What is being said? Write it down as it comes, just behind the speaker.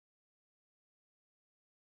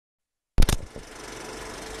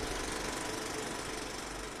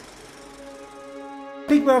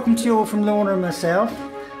Big welcome to you all from Lorna and myself.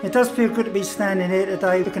 It does feel good to be standing here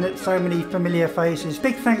today looking at so many familiar faces.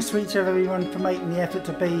 Big thanks to each and everyone for making the effort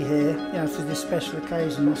to be here, for this special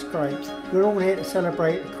occasion. That's great. We're all here to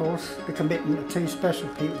celebrate, of course, the commitment of two special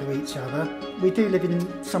people to each other. We do live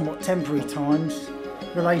in somewhat temporary times.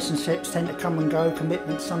 Relationships tend to come and go,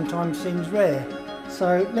 commitment sometimes seems rare.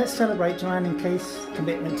 So let's celebrate Joanne and Keith's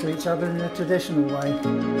commitment to each other in a traditional way.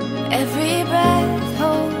 Every breath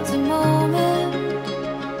holds a moment,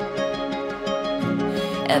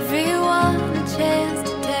 everyone a chance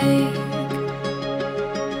to take.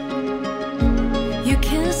 You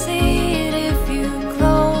can see it if you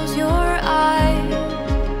close your eyes.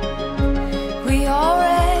 We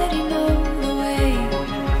already know the way.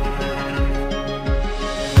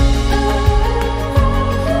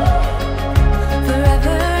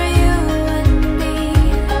 Forever you and me,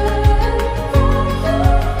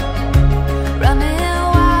 running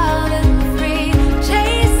wild and free,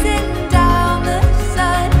 chasing down the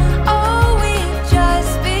sun. Oh, we've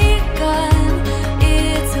just begun.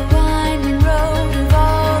 It's a winding road of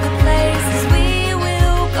all the places we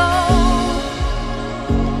will go.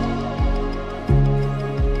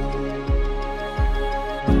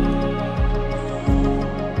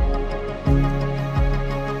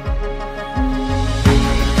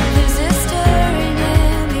 There's a stirring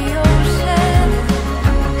in the ocean.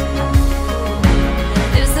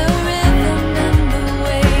 There's a rhythm in the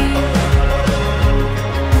waves.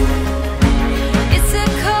 It's a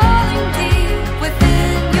calling deep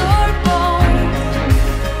within your bones,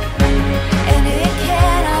 and it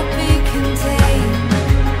cannot be contained.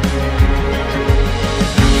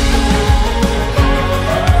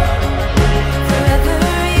 Forever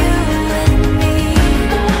you and me,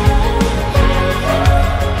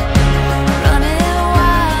 running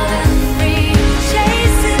wild and free,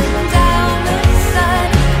 chasing down the sun.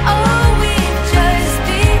 Oh, we've just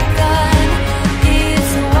begun.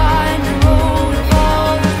 It's a winding road of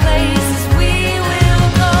all the places we will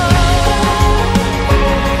go.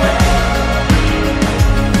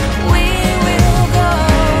 We will go.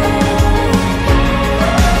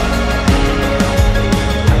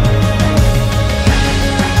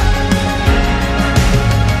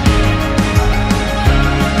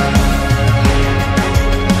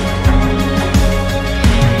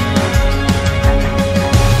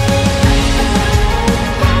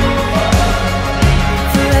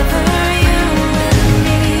 Forever you and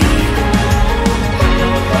me,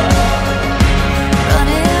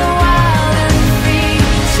 running wild and free,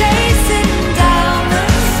 chasing down the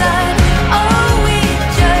sun. Oh, we've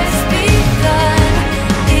just begun.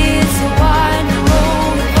 It's a winding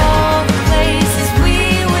road of all the places we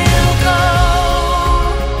will go.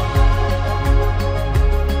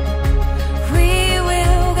 We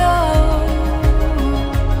will go.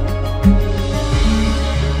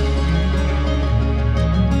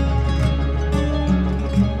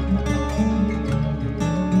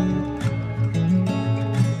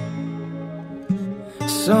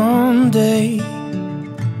 Someday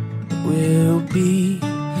we'll be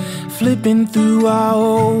flipping through our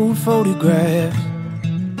old photographs,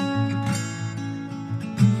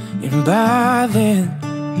 and by then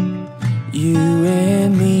you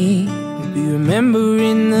and me will be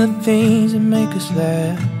remembering the things that make us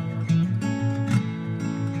laugh.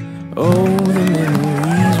 Oh, the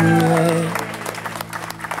memories we had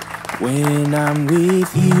when I'm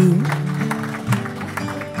with you.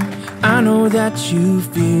 I know that you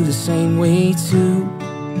feel the same way too.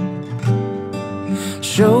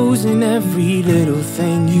 Shows in every little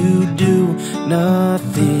thing you do.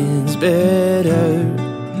 Nothing's better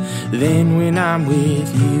than when I'm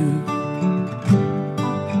with you.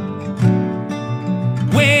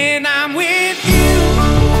 When I'm with you,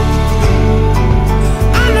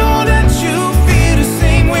 I know that you feel the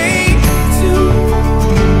same way too.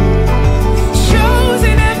 Shows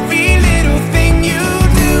in every little thing you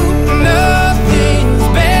do. Nothing's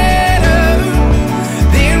better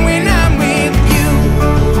than when I'm with you.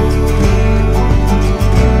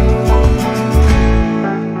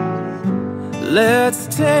 Let's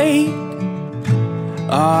take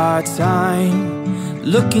our time,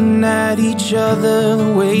 looking at each other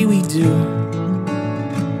the way we do.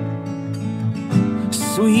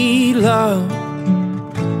 Sweet love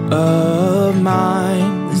of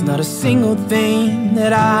mine, there's not a single thing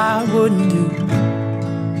that I wouldn't do.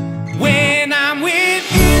 When I'm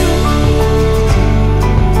with you,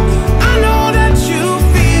 I know that you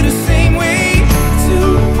feel the same way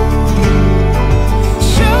too.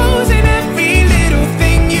 Shows in every little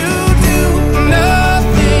thing you do.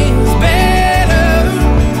 Nothing's better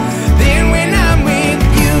than when I'm with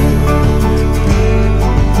you.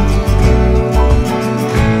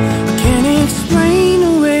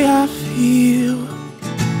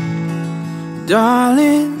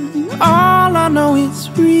 know it's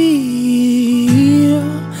real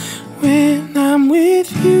when I'm with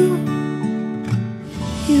you.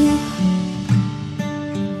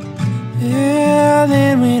 Yeah,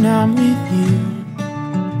 then when I'm with you.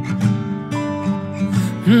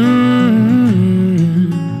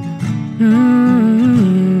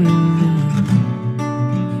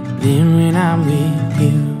 Then when I'm with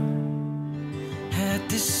you. At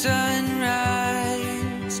the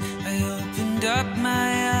sunrise, I opened up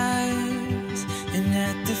my eyes, and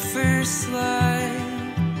at the first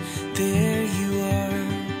light, there you are,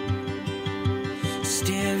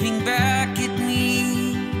 staring back at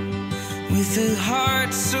me with a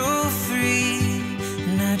heart so free,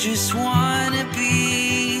 and I just wanna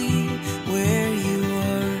be where you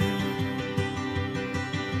are.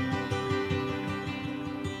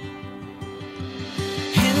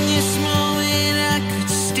 In this moment I could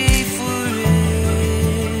stay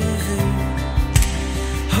forever,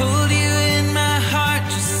 hold you in my heart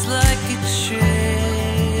just like a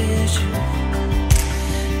treasure,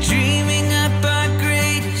 dreaming up our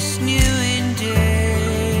greatest new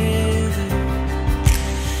endeavor.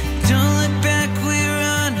 Don't look back, we're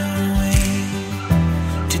on our way.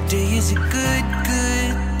 Today is a good,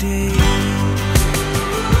 good day.